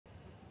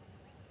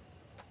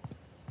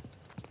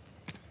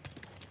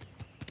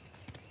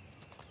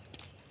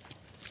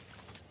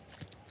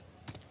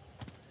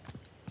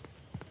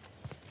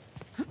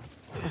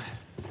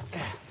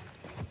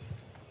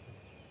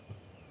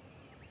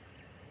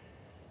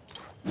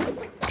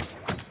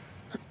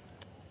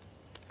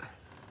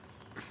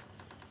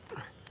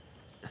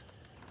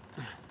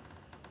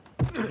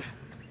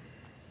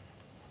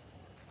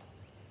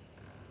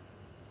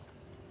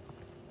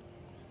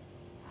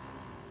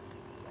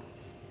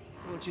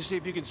don't you see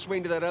if you can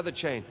swing to that other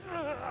chain?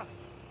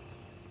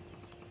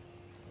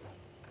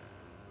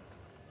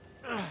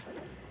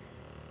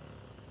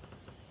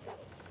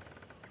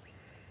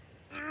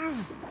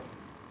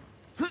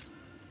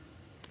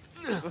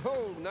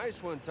 Oh,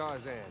 nice one,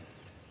 Tarzan.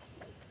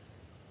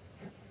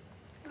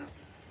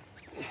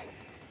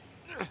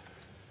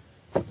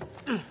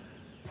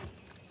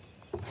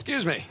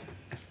 Excuse me.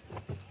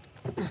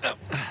 Oh,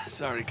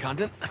 sorry,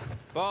 Condon.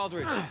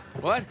 Baldridge.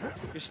 What?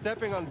 You're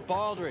stepping on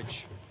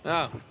Baldridge.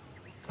 Oh,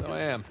 so I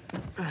am.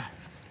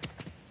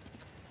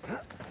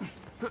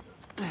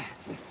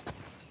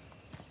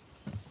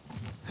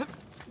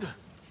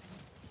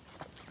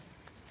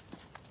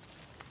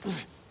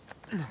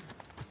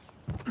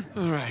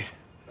 All right,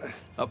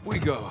 up we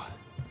go.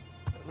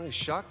 I'm really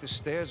shocked the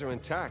stairs are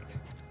intact.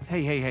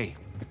 Hey, hey, hey.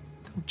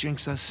 Don't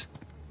jinx us.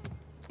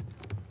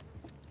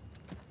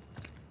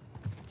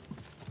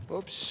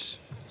 Oops,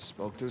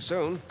 spoke too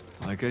soon.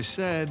 Like I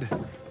said.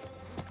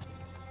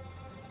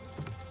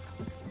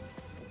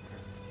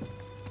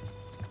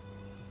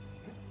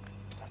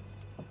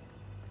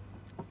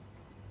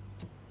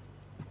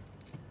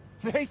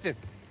 Nathan,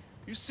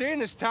 you seeing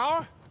this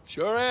tower?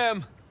 Sure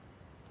am.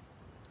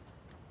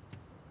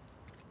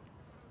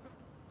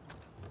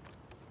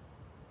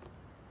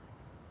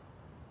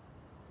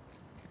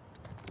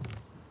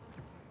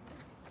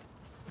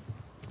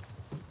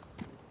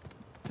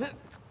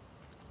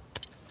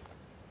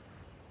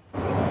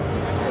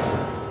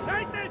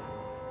 Nathan!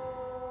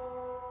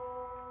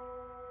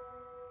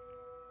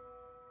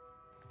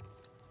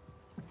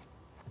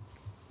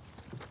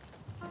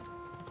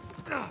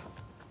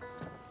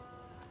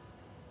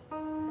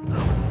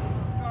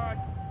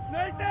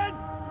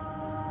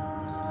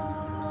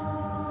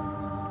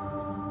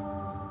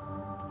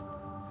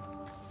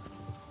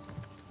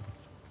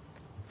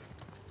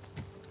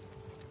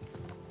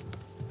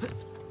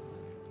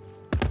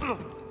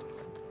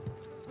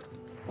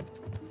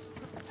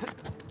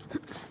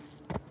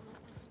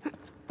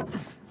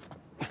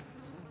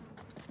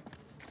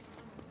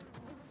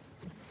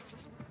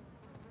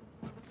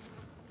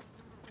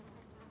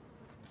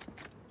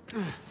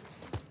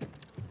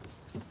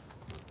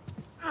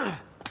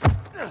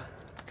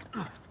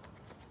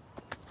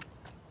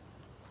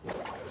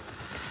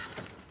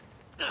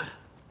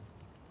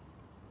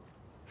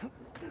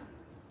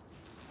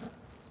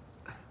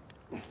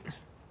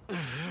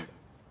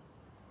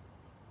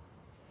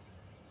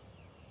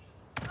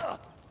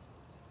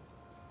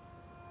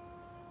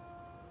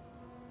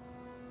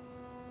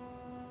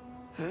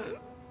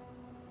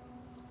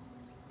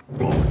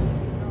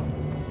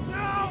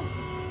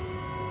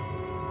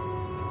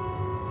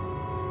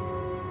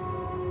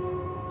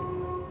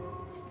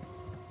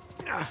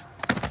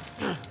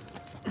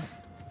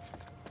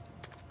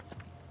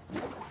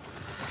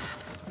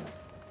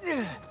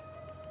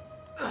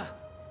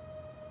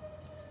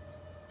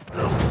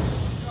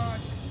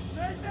 God.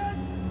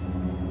 Nathan!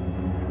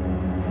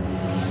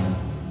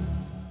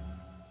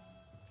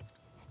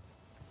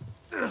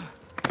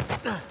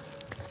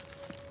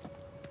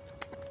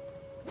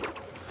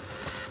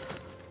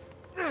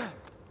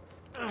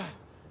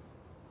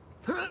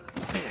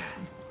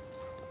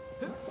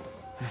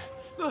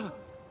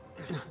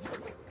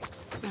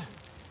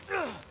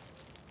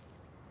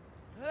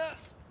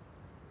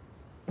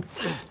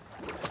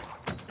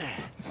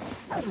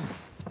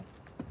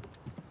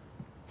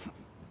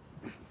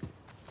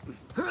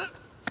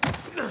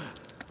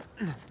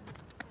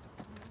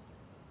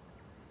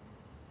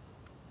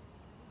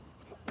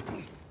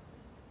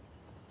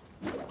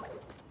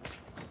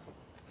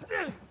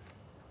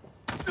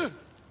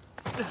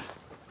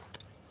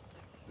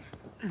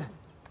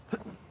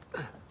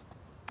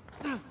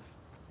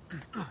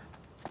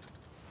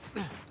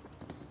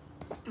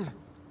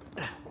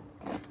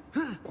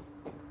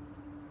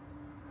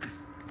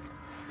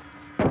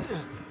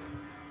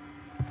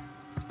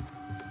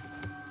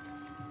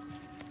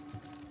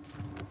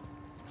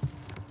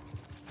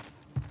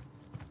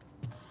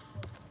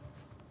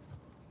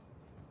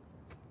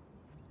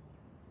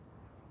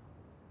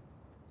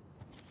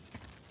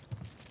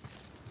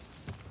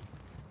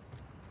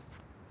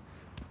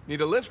 Need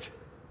a lift?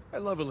 I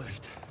love a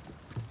lift.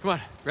 Come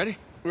on, ready?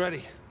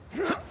 Ready.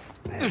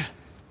 Okay.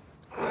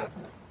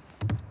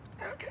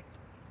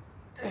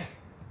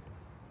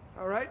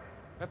 All right,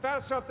 I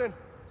found something.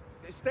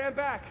 Stand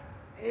back.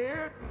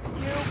 Here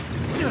you go.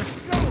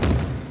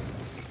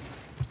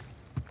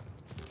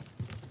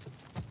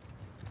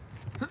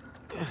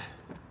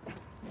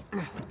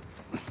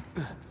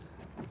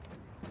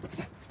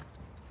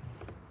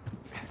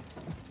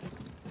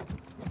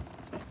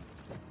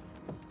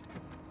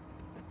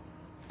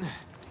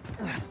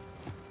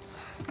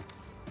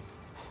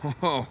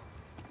 Oh.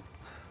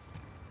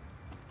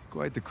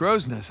 Quite the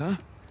crow's nest, huh?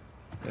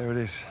 There it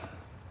is.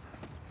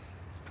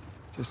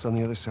 Just on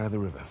the other side of the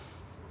river.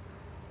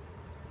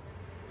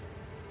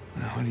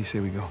 Now, what do you say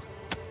we go?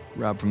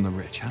 Rob from the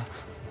rich, huh?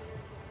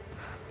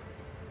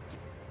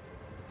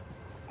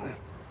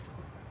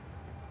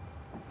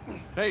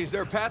 Hey, is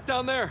there a path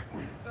down there?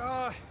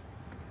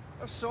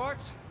 Of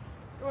sorts.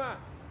 Come on.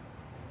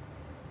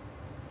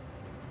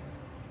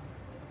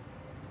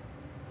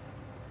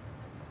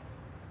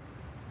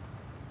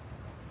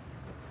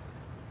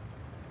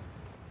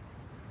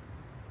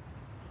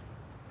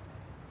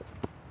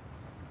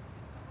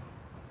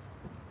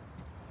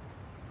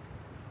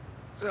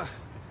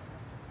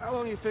 How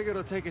long you figure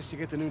it'll take us to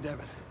get the new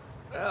debit?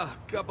 Well, a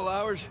couple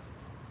hours.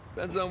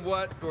 Depends on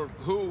what or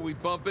who we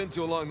bump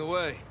into along the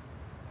way.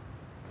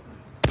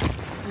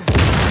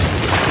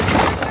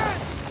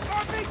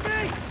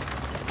 RPG!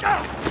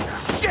 Oh,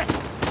 shit!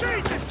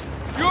 Jesus!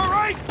 You all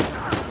right?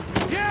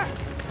 Yeah!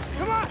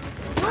 Come on!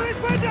 Through this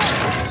window!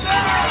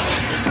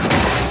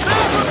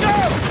 Look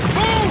out!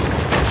 Move!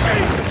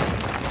 Jesus!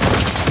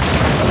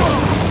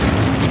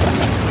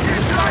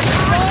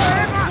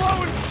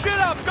 Blowing shit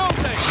up, don't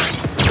they?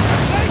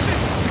 Nathan!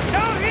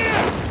 Down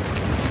here!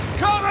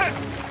 Coming!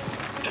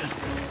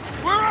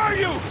 Where are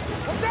you?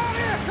 I'm down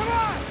here! Come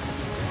on!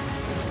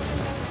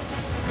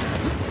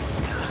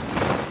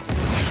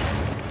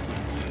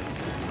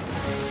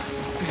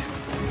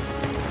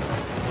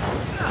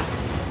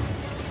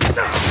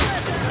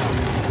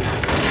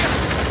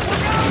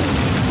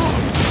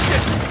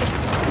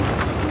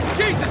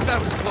 Jesus, that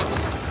was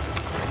close.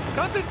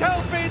 Something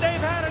tells me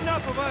they've had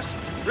enough of us.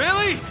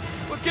 Really?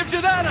 What gives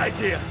you that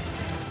idea?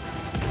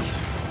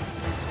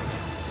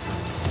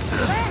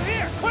 Down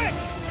here! Quick!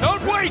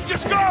 Don't wait,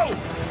 just go!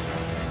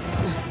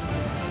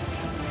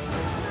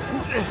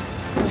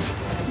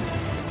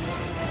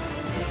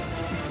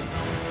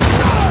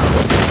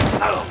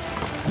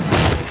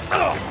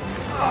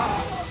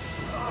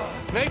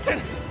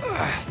 Nathan!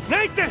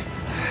 Nathan!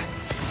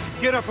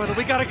 Get up, brother.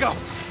 We gotta go.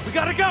 We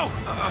gotta go!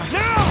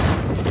 Now!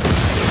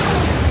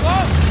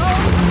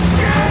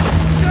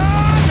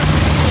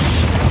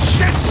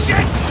 Shit!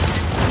 Shit!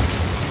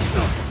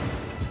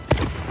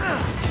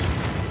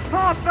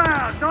 Pop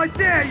out! I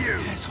dare you!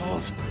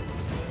 Assholes.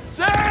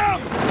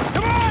 Sam!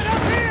 Come on,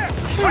 up here!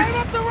 Climb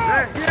up the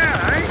road!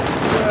 Yeah, eh?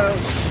 Oh,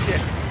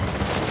 shit.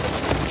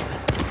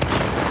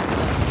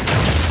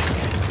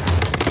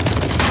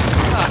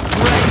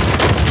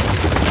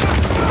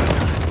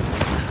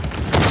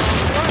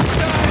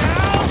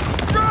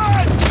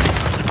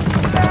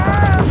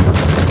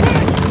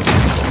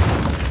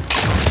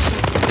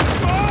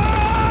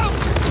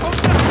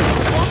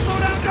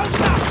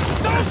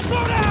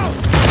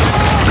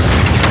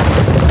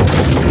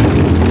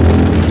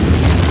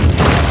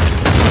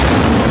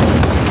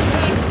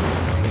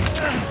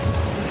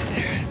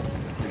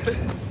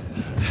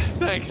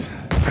 Thanks.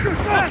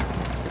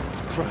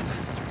 Run.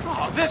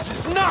 Oh, this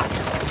is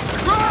nuts!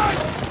 Run!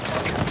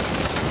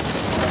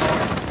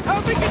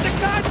 Help me get the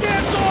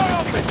goddamn door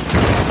open!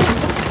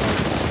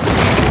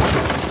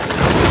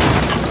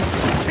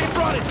 Keep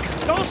running!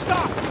 Don't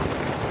stop!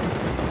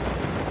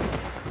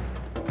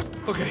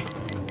 Okay.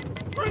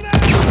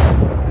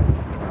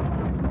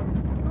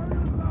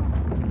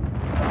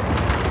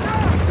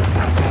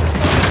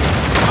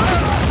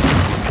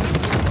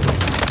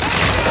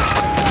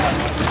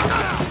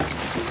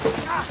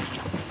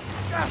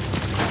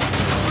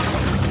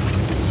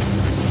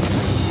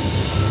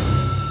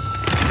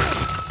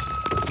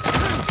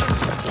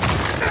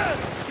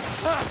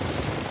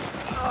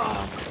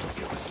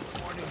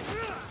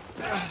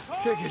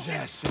 Kick his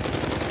ass, Sam.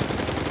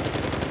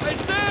 Hey,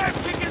 Sam!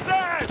 Kick his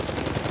ass!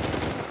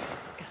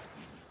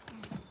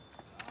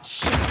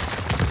 Shit!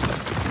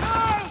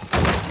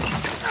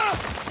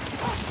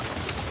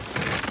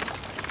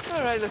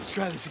 All right, let's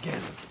try this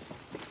again.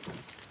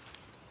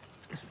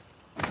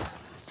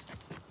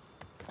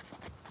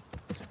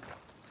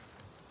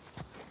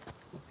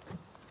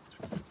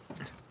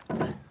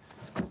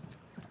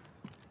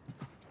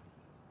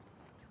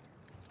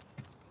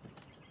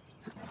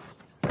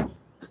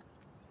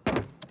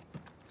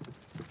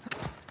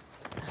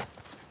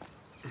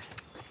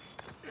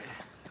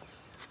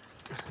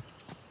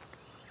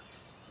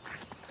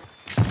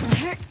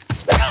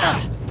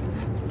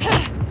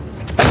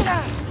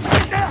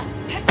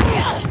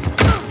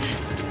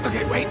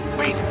 Okay, wait.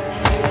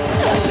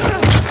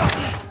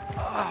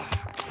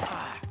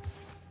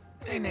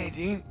 Hey,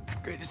 Nadine.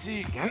 Great to see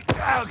you again.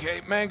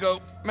 Okay, mango.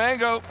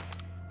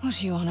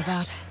 What are you on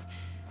about?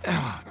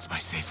 Oh, it's my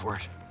safe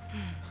word.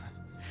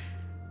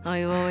 Are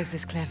you always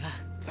this clever?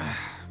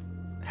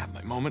 Have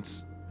my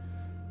moments.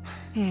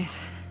 Yes.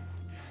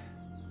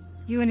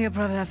 You and your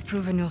brother have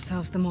proven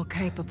yourselves the more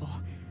capable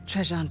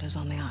treasure hunters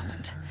on the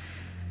island.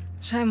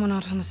 Shame we're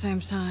not on the same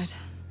side.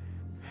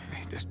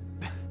 Hey, there's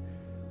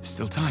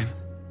still time.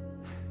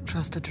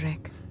 Trust a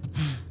Drake.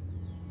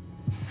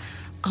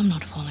 I'm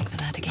not falling for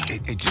that again.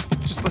 Hey,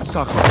 just let's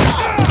talk about this.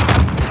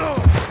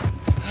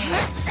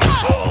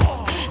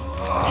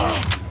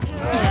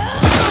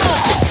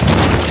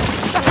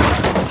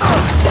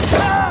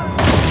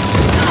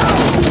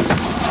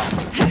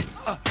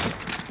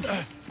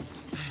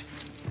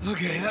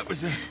 Okay, that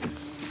was a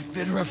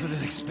bit rougher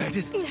than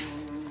expected.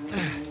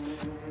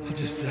 I'll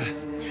just,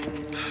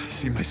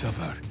 see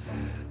myself out.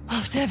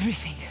 After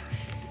everything,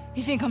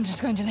 you think I'm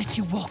just going to let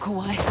you walk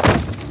away?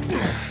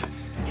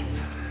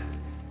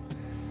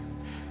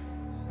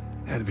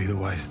 That'd be the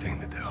wise thing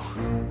to do.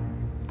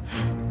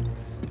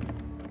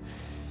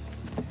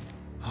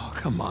 Oh,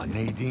 come on,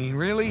 Nadine,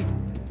 really?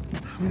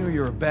 We know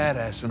you're a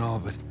badass and all,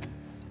 but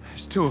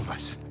there's two of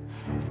us.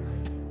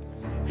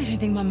 I don't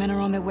think my men are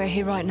on their way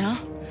here right now.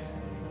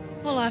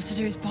 All I have to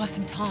do is buy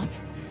some time.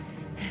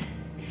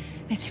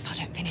 As if I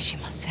don't finish him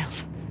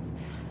myself.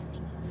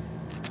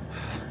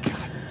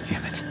 God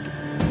damn it.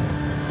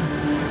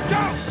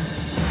 Go!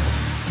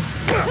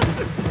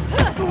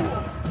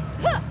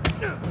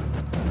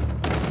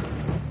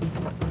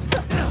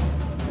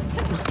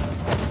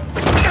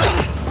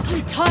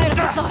 I'm tired of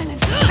this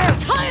island. I'm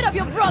tired of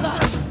your brother.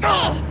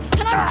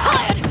 And I'm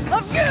tired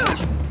of you!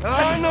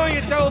 I know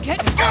you don't.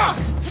 Get out!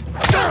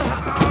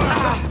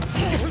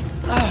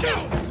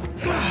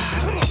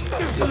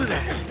 Do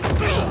that.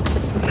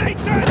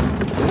 Nathan!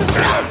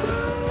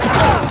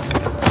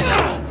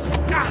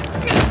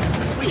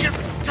 We just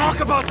talk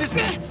about this. I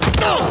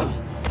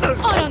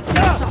don't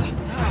think so.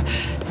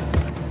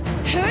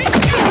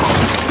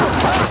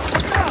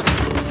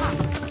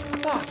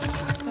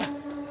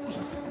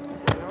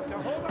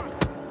 Hold on.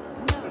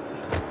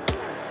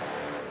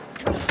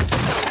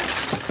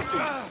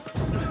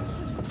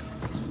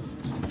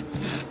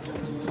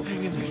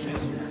 Hang in there, Sam.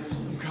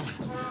 I'm coming.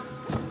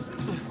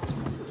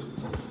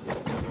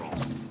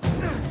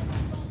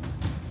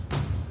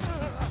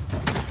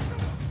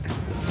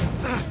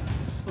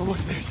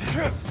 Almost there,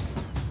 Sam.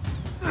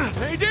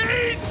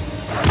 Nadine!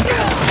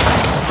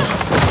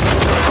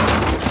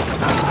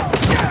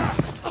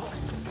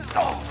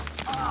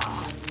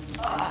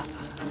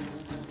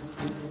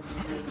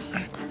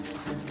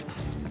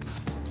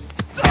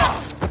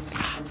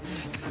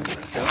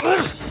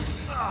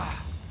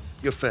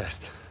 You're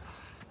fast,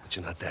 but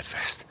you're not that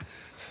fast.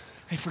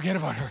 Hey, forget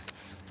about her.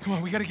 Come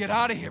on, we gotta get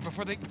out of here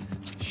before they...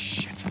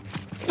 Shit.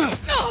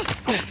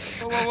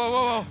 Whoa, whoa, whoa,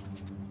 whoa, whoa.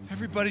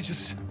 Everybody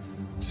just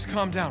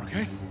calm down,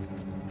 okay?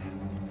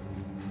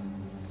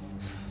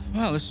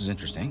 Well, this is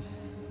interesting.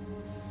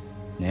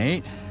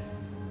 Nate?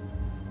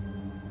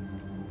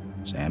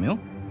 Samuel?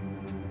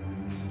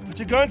 Put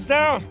your guns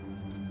down!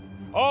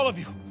 All of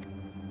you.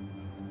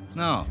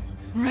 No.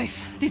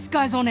 Rafe, this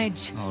guy's on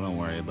edge. Oh, don't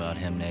worry about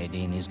him,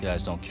 Nadine. These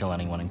guys don't kill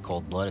anyone in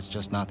cold blood. It's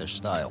just not their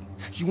style.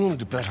 You wanted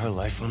to bet her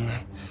life on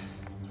that?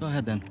 Go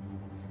ahead, then.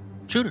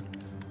 Shoot her.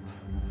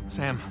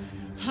 Sam.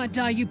 I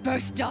die, you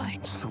both die.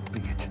 So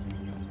be it.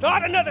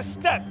 Not another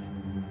step!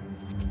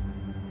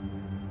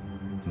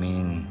 I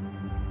mean,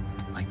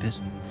 like this?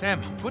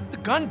 Sam, put the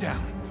gun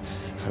down.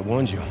 I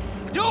warned you.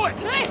 Do it!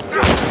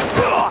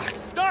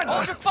 It's done!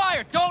 Hold your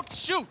fire! Don't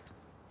shoot!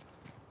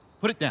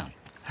 Put it down.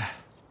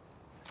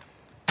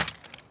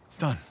 It's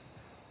done.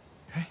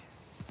 Okay?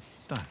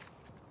 It's done.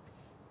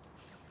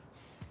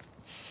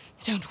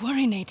 Don't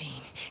worry,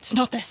 Nadine. It's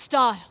not their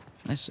style.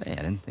 I say, I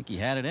didn't think he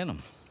had it in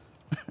him.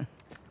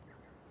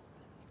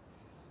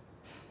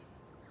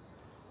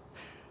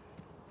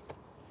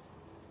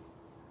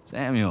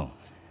 Samuel,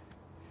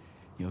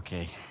 you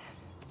okay?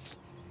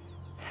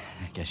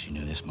 I guess you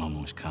knew this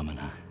moment was coming,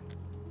 huh?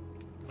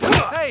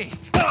 Hey!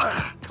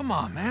 Come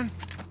on, man.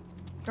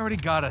 You already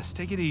got us.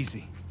 Take it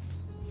easy.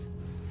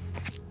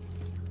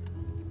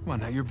 Come on,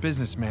 now, you're a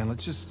businessman.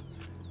 Let's just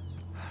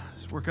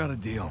work out a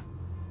deal.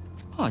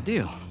 Oh, a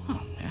deal.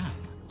 Oh, yeah.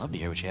 Love to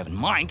hear what you have in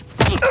mind.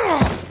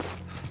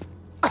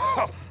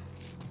 Oh,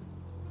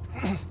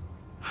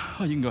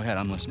 you can go ahead.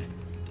 I'm listening.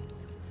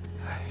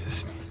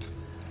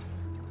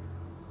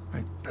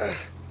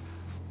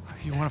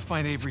 You want to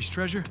find Avery's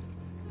treasure?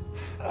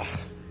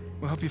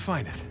 We'll help you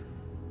find it.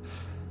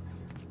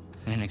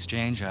 And in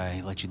exchange,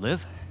 I let you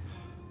live?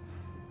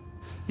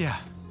 Yeah.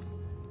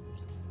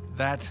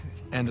 That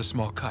and a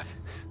small cut.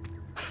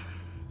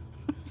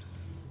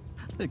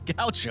 The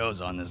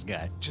gauchos on this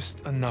guy.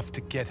 Just enough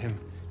to get him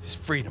his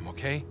freedom,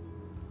 okay?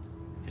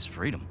 His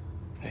freedom.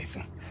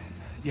 Nathan.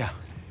 Yeah.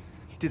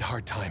 He did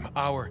hard time.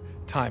 Our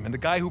time. And the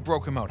guy who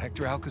broke him out,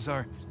 Hector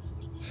Alcazar,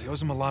 he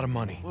owes him a lot of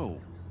money. Whoa,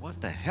 what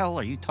the hell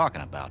are you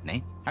talking about,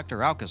 Nate?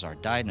 Hector Alcazar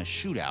died in a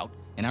shootout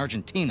in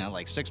Argentina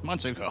like 6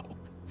 months ago.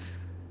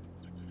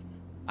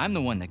 I'm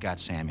the one that got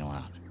Samuel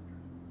out.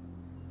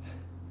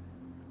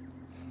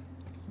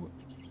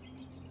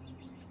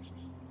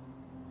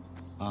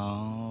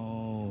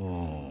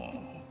 Oh.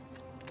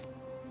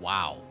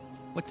 Wow.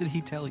 What did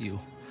he tell you?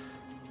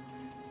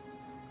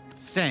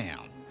 Sam,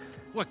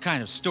 what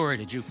kind of story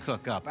did you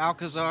cook up?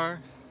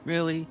 Alcazar?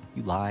 Really?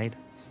 You lied?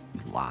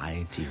 You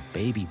lied to your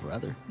baby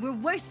brother? We're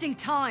wasting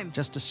time.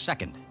 Just a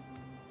second.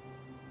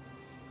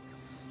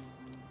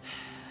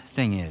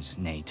 Thing is,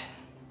 Nate,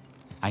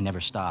 I never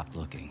stopped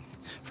looking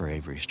for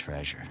Avery's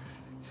treasure.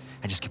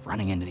 I just kept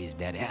running into these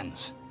dead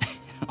ends.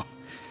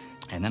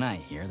 And then I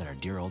hear that our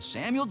dear old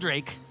Samuel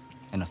Drake,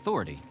 an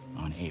authority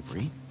on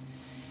Avery,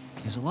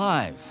 is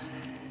alive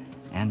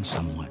and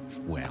somewhat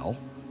well.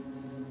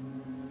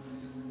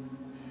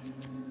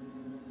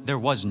 There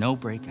was no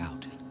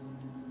breakout.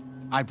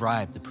 I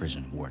bribed the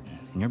prison warden,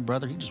 and your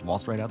brother, he just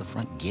waltzed right out the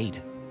front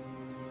gate.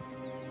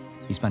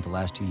 He spent the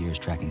last 2 years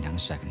tracking down a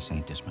second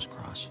St. Dismas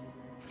cross.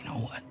 You know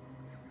what?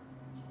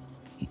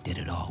 He did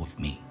it all with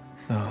me.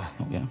 No.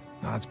 Oh, yeah?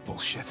 No, that's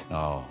bullshit.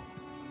 Oh.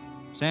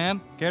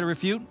 Sam, care to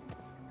refute?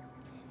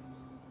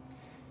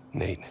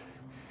 Nate.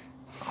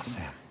 Oh,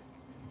 Sam.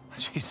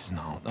 Jesus,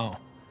 no.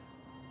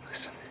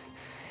 Listen.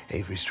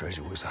 Avery's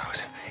treasure was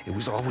ours. It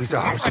was always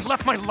ours. I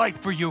left my life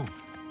for you.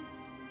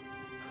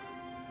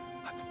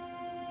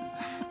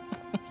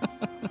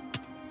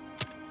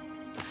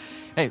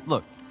 Hey,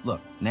 look,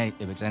 Nate,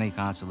 if it's any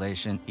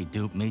consolation, he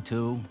duped me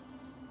too.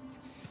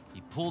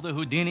 He pulled a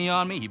Houdini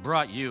on me, he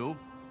brought you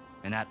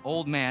and that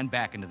old man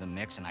back into the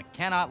mix, and I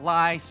cannot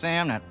lie,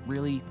 Sam, that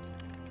really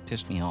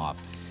pissed me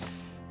off.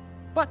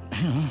 But,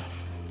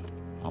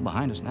 all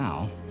behind us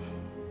now.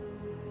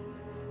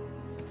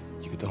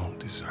 You don't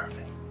deserve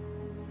it.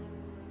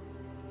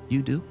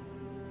 You do?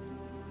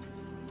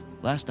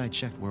 Last I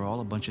checked, we're all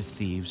a bunch of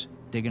thieves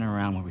digging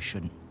around where we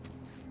shouldn't.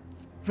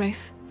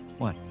 Rafe,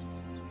 What?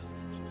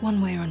 one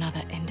way or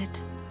another, end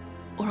it,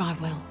 or I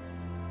will.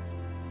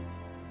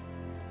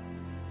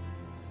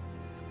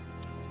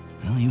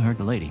 Well, you heard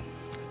the lady.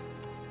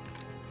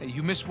 Hey,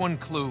 you missed one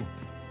clue,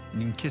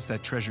 and you can kiss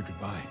that treasure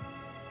goodbye.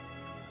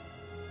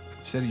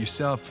 You said it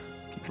yourself,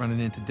 keep running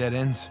into dead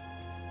ends.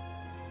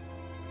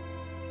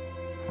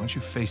 Why don't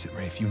you face it,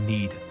 Rafe? You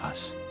need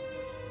us.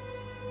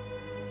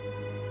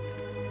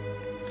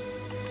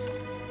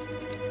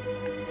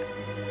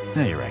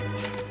 No, you're right.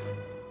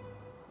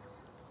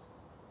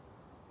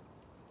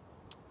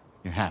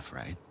 You're half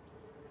right.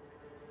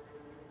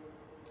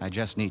 I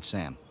just need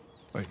Sam.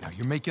 Wait, now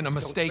you're making a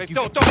mistake. You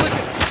Don't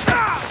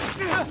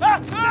listen!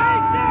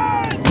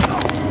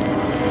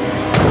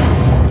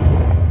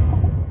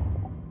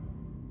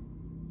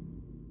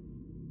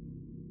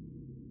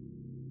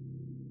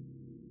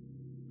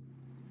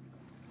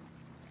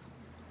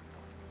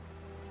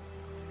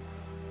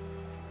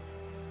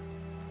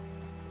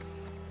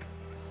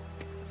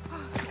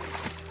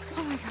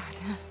 Oh my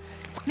God.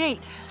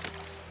 Nate.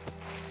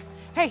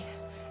 Hey,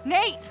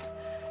 Nate!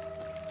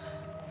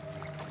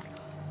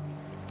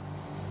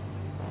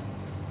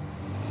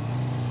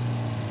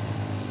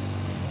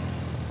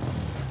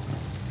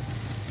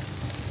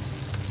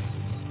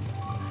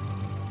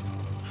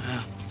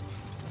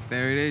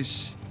 There it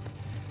is.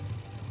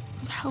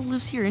 Who the hell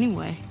lives here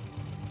anyway?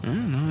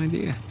 No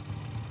idea.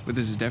 But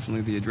this is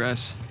definitely the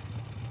address.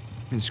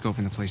 Been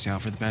scoping the place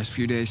out for the past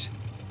few days.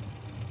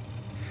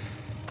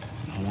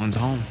 No one's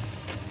home.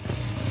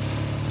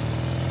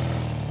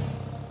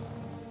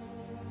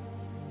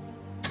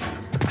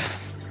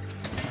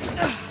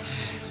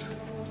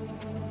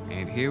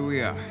 And here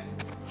we are.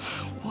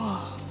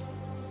 Whoa.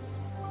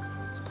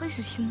 This place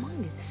is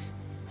humongous.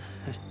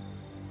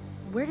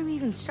 Where do we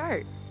even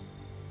start?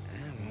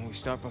 Well, we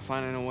start by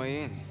finding a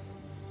way in.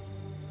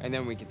 And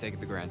then we can take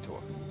the grand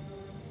tour.